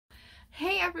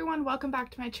everyone, welcome back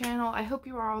to my channel. I hope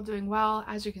you are all doing well.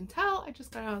 As you can tell, I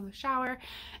just got out of the shower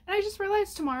and I just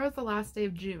realized tomorrow is the last day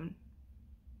of June,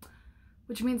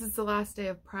 which means it's the last day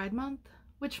of Pride Month,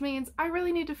 which means I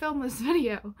really need to film this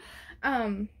video.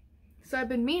 So I've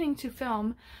been meaning to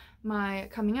film my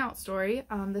coming out story.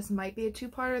 This might be a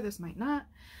two-parter, this might not.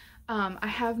 I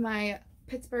have my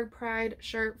Pittsburgh Pride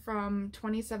shirt from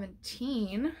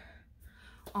 2017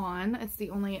 on. It's the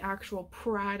only actual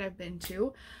Pride I've been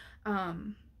to.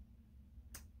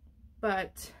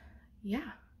 But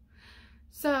yeah,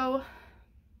 so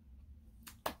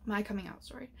my coming out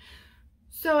story.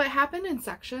 So it happened in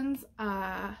sections.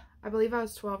 I believe I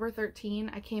was 12 or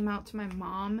 13. I came out to my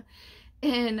mom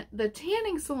in the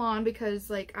tanning salon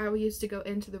because like I used to go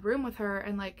into the room with her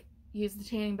and like use the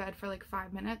tanning bed for like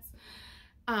 5 minutes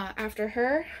after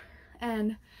her,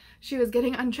 and she was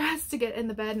getting undressed to get in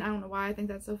the bed, and I don't know why I think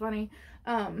that's so funny.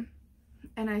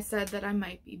 And I said that I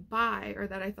might be bi, or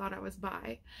that I thought I was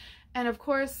bi. And of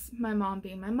course, my mom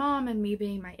being my mom and me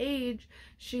being my age,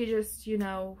 she just, you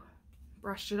know,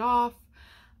 brushed it off,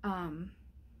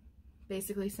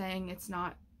 basically saying that's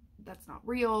not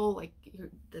real, like,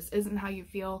 this isn't how you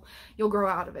feel, you'll grow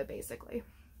out of it, basically.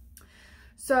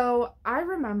 So I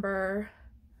remember,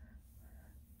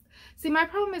 see, my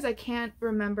problem is I can't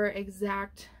remember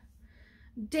exact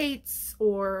dates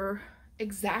or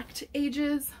exact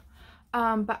ages.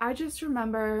 But I just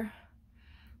remember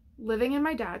living in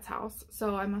my dad's house,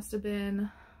 so I must have been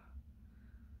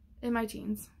in my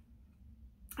teens.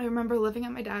 I remember living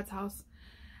at my dad's house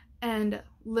and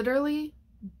literally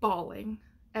bawling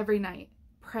every night,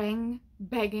 praying,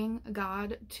 begging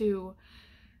God to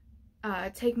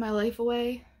take my life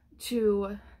away,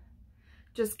 to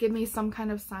just give me some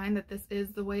kind of sign that this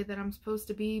is the way that I'm supposed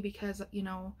to be, because, you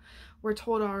know, we're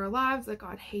told all our lives that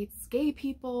God hates gay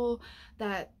people,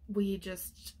 that we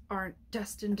just aren't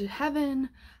destined to heaven.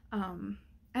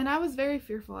 And I was very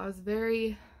fearful. I was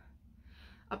very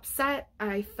upset.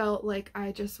 I felt like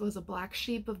I just was a black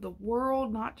sheep of the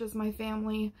world, not just my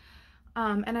family.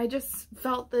 And I just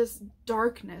felt this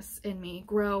darkness in me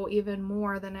grow even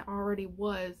more than it already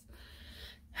was.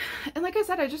 And like I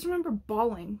said, I just remember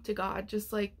bawling to God,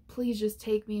 just like, please just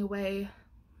take me away.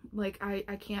 Like,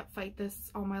 I can't fight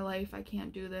this all my life. I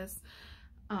can't do this.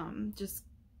 Just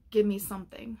give me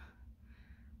something.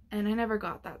 And I never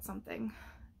got that something.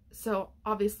 So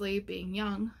obviously, being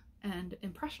young and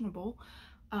impressionable,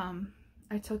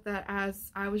 I took that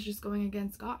as I was just going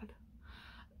against God.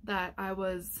 That I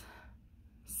was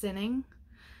sinning.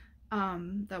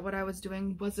 That what I was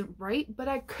doing wasn't right, but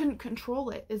I couldn't control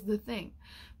it, is the thing.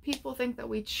 People think that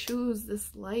we choose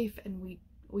this life, and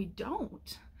we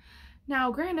don't.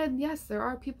 Now, granted, yes, there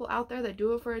are people out there that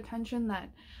do it for attention, that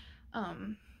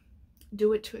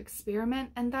do it to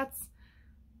experiment, and that's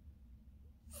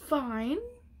fine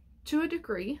to a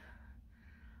degree.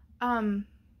 But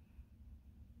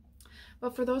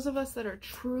for those of us that are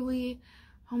truly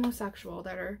homosexual,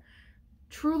 that are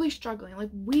truly struggling, like,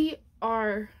 we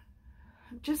are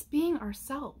just being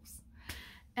ourselves.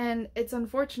 And it's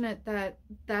unfortunate that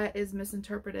that is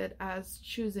misinterpreted as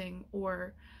choosing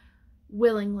or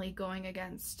willingly going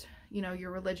against, you know,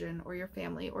 your religion or your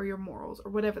family or your morals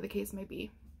or whatever the case may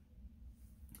be.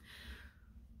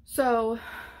 So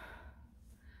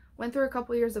went through a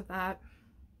couple years of that,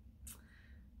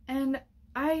 and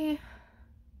again,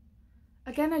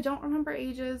 I don't remember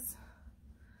ages,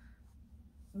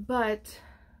 but,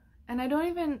 and I don't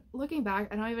even, looking back,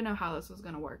 I don't even know how this was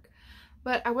going to work.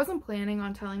 But I wasn't planning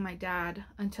on telling my dad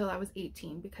until I was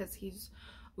 18, because he's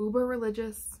uber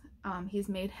religious. He's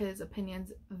made his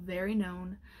opinions very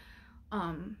known.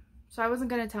 So I wasn't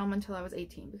going to tell him until I was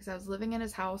 18, because I was living in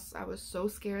his house. I was so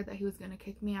scared that he was going to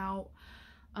kick me out,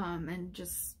 and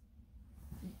just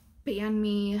ban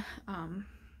me.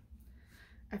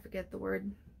 I forget the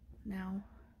word now.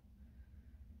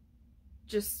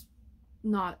 Just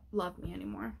not love me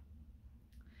anymore.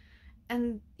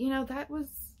 And, you know, that was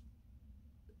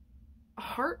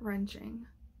heart-wrenching.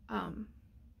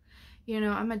 You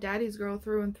know, I'm a daddy's girl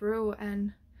through and through,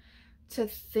 and to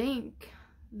think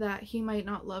that he might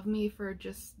not love me for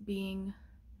just being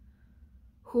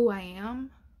who I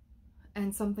am,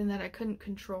 and something that I couldn't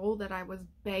control, that I was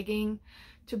begging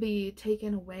to be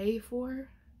taken away for,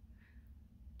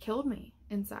 killed me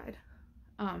inside.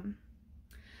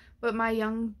 But my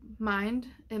young mind,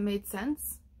 it made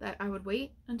sense that I would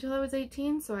wait until I was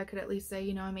 18, so I could at least say,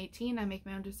 you know, I'm 18, I make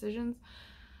my own decisions.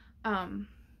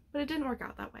 But it didn't work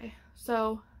out that way.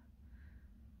 So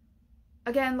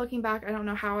again, looking back, I don't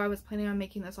know how I was planning on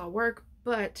making this all work,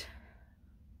 but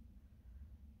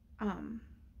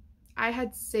I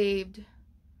had saved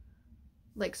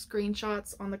like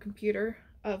screenshots on the computer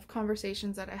of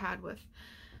conversations that I had with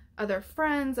other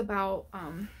friends about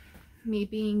me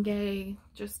being gay,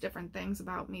 just different things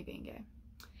about me being gay.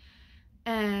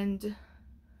 And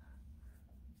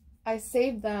I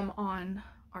saved them on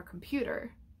our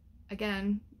computer.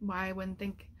 Again, why I wouldn't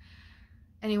think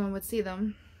anyone would see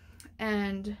them.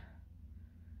 And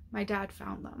my dad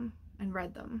found them and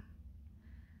read them.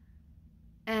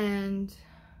 And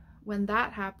when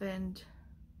that happened,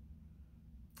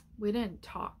 we didn't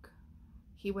talk.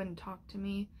 He wouldn't talk to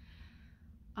me.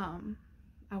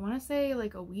 I want to say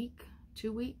like a week,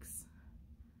 2 weeks.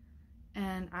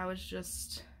 And I was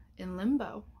just in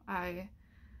limbo. I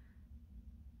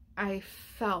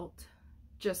felt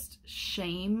just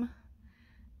shame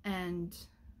and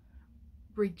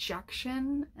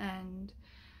rejection and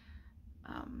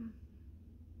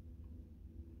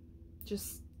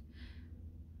just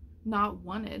not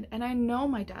wanted. And I know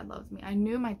my dad loves me. I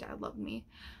knew my dad loved me.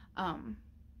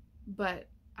 But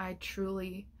I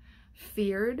truly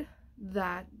feared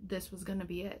that this was gonna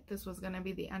be it. This was gonna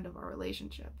be the end of our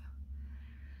relationship.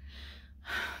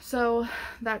 So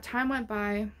that time went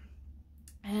by,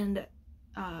 and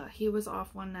he was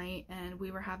off one night and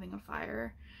we were having a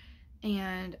fire,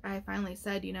 and I finally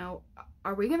said, you know,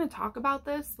 are we gonna talk about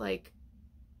this? Like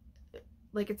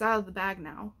it's out of the bag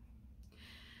now.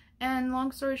 And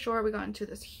long story short, we got into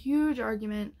this huge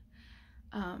argument.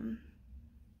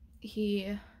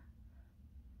 He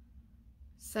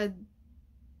said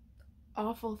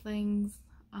awful things.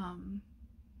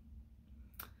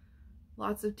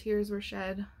 Lots of tears were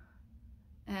shed.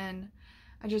 And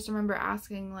I just remember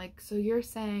asking, like, so you're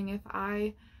saying if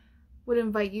I would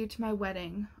invite you to my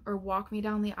wedding or walk me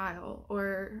down the aisle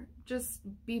or just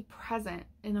be present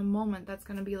in a moment that's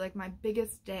going to be like my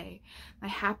biggest day, my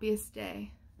happiest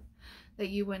day, that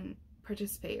you wouldn't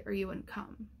participate or you wouldn't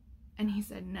come? And he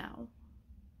said no.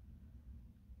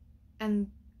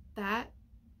 And that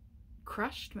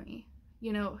crushed me.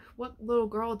 You know, what little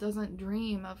girl doesn't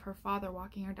dream of her father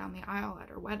walking her down the aisle at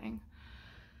her wedding?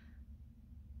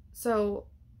 So,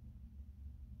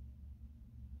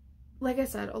 like I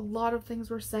said, a lot of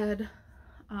things were said.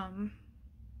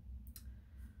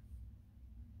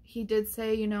 He did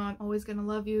say, you know, I'm always gonna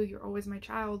love you, you're always my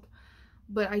child,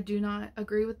 but I do not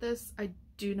agree with this, I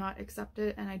do not accept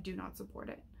it, and I do not support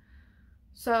it.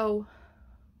 So,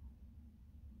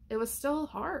 it was still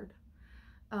hard.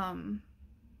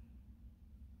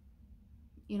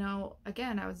 You know,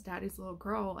 again, I was daddy's little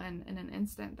girl, and in an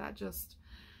instant that just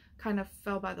kind of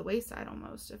fell by the wayside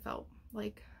almost, it felt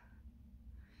like.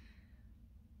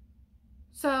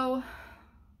 So,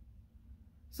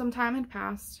 some time had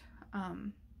passed,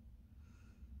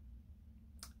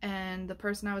 and the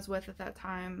person I was with at that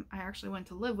time, I actually went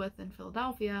to live with in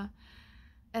Philadelphia,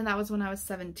 and that was when I was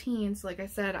 17, so like I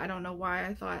said, I don't know why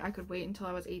I thought I could wait until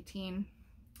I was 18,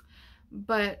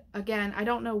 but again, I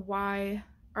don't know why,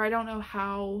 or I don't know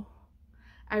how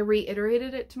I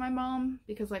reiterated it to my mom,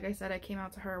 because like I said, I came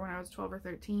out to her when I was 12 or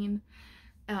 13,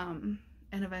 and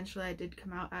eventually I did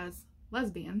come out as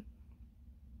lesbian.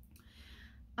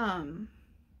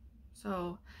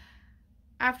 So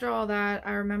after all that,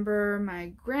 I remember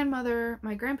my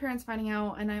grandparents finding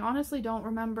out, and I honestly don't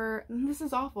remember, and this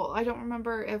is awful, I don't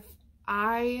remember if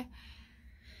I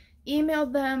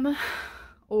emailed them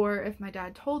or if my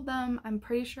dad told them. I'm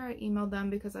pretty sure I emailed them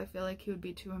because I feel like he would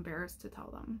be too embarrassed to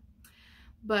tell them.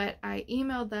 But I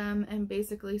emailed them and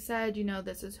basically said, you know,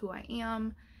 this is who I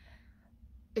am,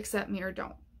 accept me or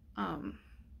don't.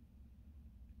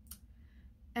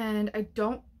 And I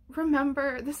don't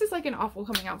remember, this is like an awful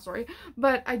coming out story,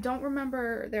 but I don't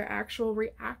remember their actual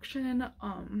reaction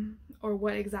or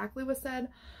what exactly was said,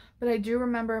 but I do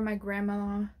remember my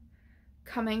grandma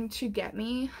coming to get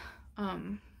me,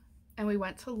 and we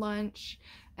went to lunch,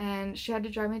 and she had to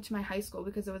drive me to my high school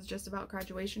because it was just about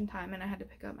graduation time and I had to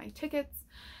pick up my tickets.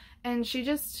 And she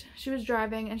was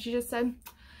driving and she just said,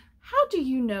 how do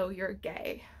you know you're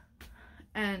gay?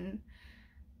 And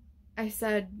I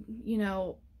said, you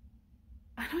know,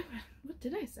 what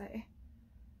did I say?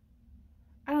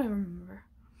 I don't even remember.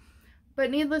 But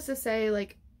needless to say,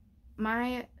 like,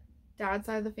 my dad's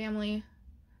side of the family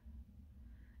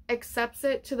accepts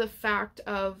it to the fact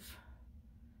of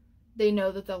they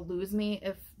know that they'll lose me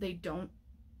if they don't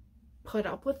put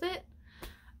up with it.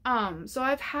 So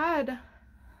I've had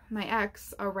my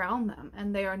ex around them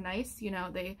and they are nice, you know,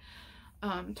 they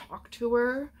talk to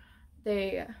her,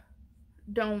 they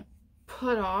don't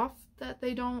put off that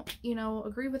they don't, you know,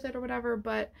 agree with it or whatever,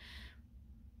 but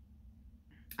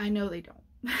I know they don't.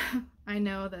 I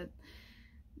know that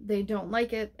they don't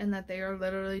like it and that they are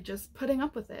literally just putting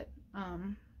up with it,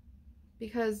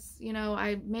 because, you know,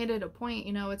 I made it a point,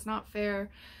 you know, it's not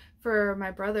fair for my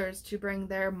brothers to bring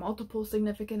their multiple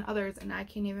significant others, and I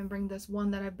can't even bring this one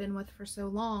that I've been with for so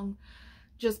long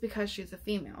just because she's a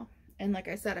female. And like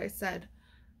I said,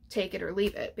 take it or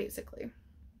leave it, basically.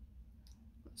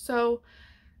 So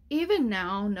even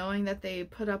now, knowing that they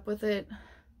put up with it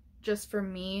just for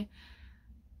me,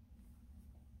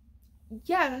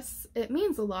 yes, it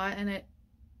means a lot,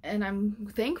 and I'm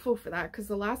thankful for that, because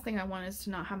the last thing I want is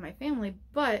to not have my family,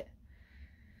 but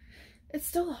it's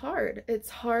still hard. It's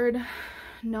hard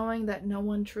knowing that no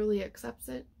one truly accepts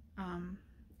it.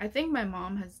 I think my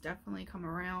mom has definitely come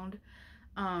around.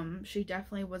 She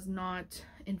definitely was not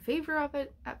in favor of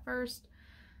it at first.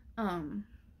 But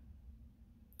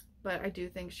I do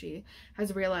think she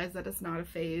has realized that it's not a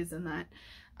phase, and that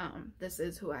this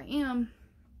is who I am.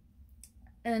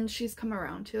 And she's come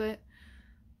around to it.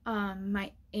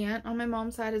 My aunt on my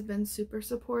mom's side has been super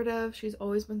supportive. She's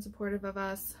always been supportive of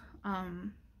us.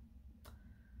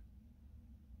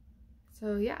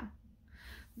 So yeah,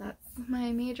 that's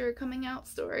my major coming out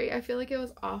story. I feel like it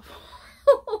was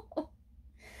awful.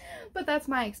 But that's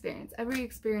my experience. Every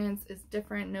experience is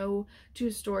different. No two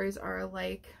stories are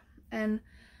alike. And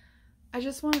I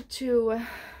just want to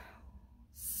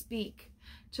speak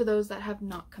to those that have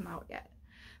not come out yet,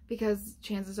 because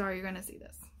chances are you're going to see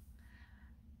this.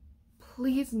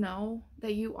 Please know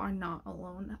that you are not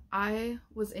alone. I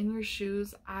was in your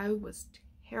shoes. I was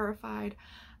terrified.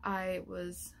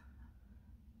 I'm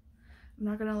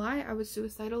not gonna lie, I was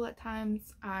suicidal at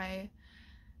times. I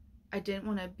didn't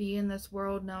want to be in this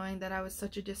world knowing that I was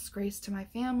such a disgrace to my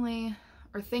family,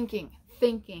 or thinking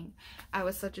I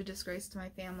was such a disgrace to my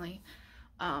family,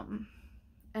 and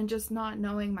just not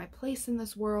knowing my place in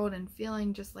this world and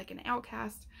feeling just like an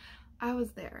outcast. I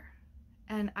was there,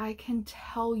 and I can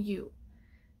tell you,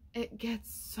 it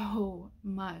gets so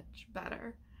much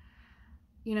better.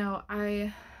 You know,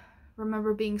 I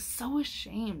remember being so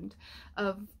ashamed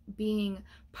of being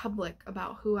public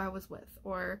about who I was with,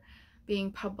 or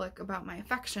being public about my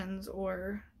affections,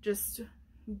 or just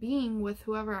being with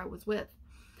whoever I was with.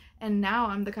 And now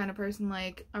I'm the kind of person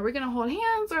like, are we gonna hold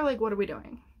hands, or like, what are we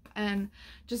doing? And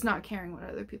just not caring what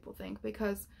other people think,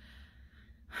 because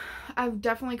I've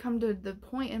definitely come to the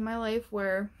point in my life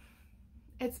where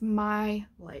it's my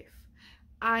life.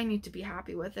 I need to be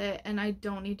happy with it, and I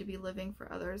don't need to be living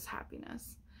for others'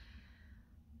 happiness.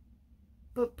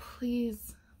 But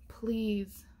please,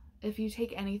 please, if you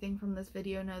take anything from this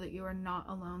video, know that you are not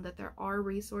alone, that there are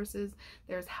resources,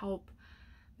 there's help.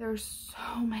 There are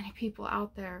so many people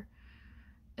out there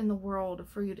in the world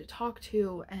for you to talk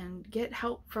to and get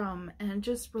help from and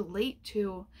just relate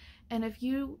to. And if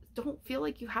you don't feel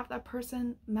like you have that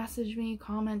person, message me,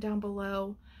 comment down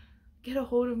below, get a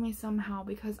hold of me somehow,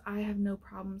 because I have no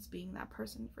problems being that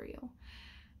person for you.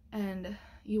 And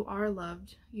you are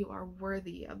loved, you are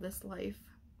worthy of this life,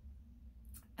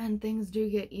 and things do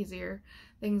get easier,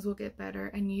 things will get better,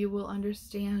 and you will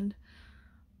understand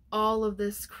all of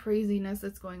this craziness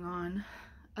that's going on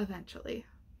eventually.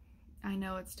 I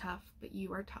know it's tough, but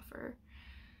you are tougher.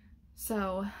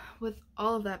 So with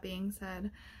all of that being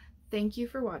said, thank you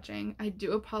for watching. I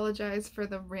do apologize for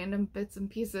the random bits and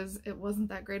pieces. It wasn't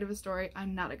that great of a story.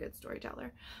 I'm not a good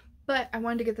storyteller, but I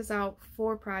wanted to get this out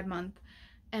for Pride Month.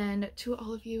 And to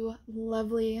all of you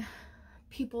lovely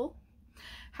people,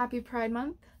 happy Pride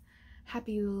Month,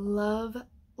 happy Love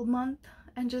Month,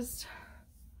 and just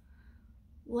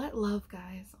let love,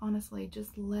 guys. Honestly,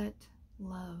 just let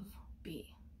love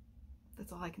be.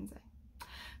 That's all I can say.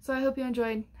 So I hope you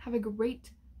enjoyed. Have a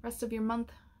great rest of your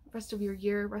month, rest of your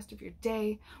year, rest of your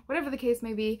day, whatever the case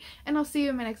may be, and I'll see you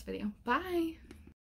in my next video. Bye!